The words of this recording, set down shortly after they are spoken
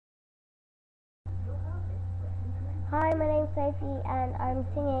Hi, my name's Sophie and I'm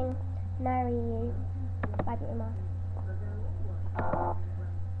singing Marry You by Bruno.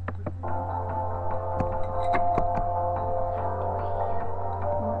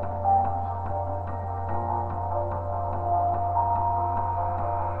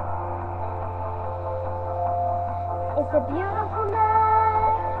 It's a beautiful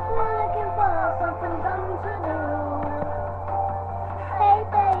night, we're looking for something fun to do. Hey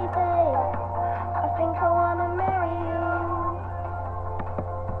baby, I think I wanna marry you.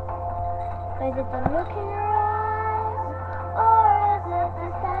 Is it the look in your eyes, or is it the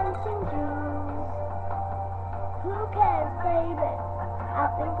dancing shoes? Who cares baby, I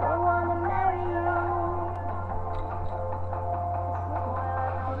think I wanna marry you.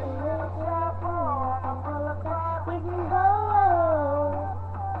 We can go,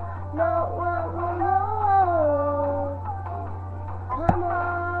 no one will know. Come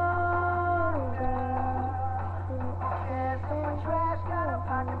on, girl. There's no trash, got a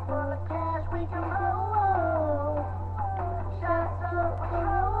pocket full of cash. We can go, shots up the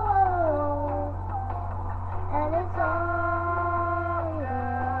road, and it's on,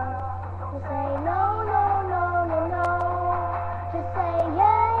 girl. Just say no, no, no, no, no. Just say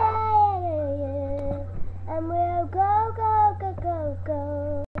yeah, yeah, yeah, yeah. And we'll go, go, go, go, go.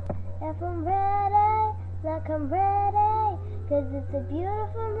 If I'm ready, like I'm ready, 'cause it's a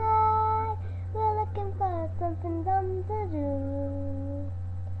beautiful night. We're looking for something dumb to do.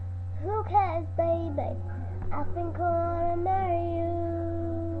 Who cares, baby? I think I wanna marry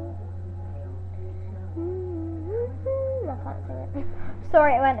you. I can't sing it.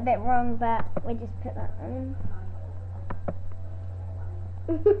 Sorry, it went a bit wrong, but we just put that on.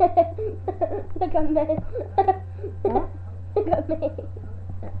 Look at me. Look at me.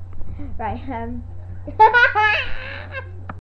 Right,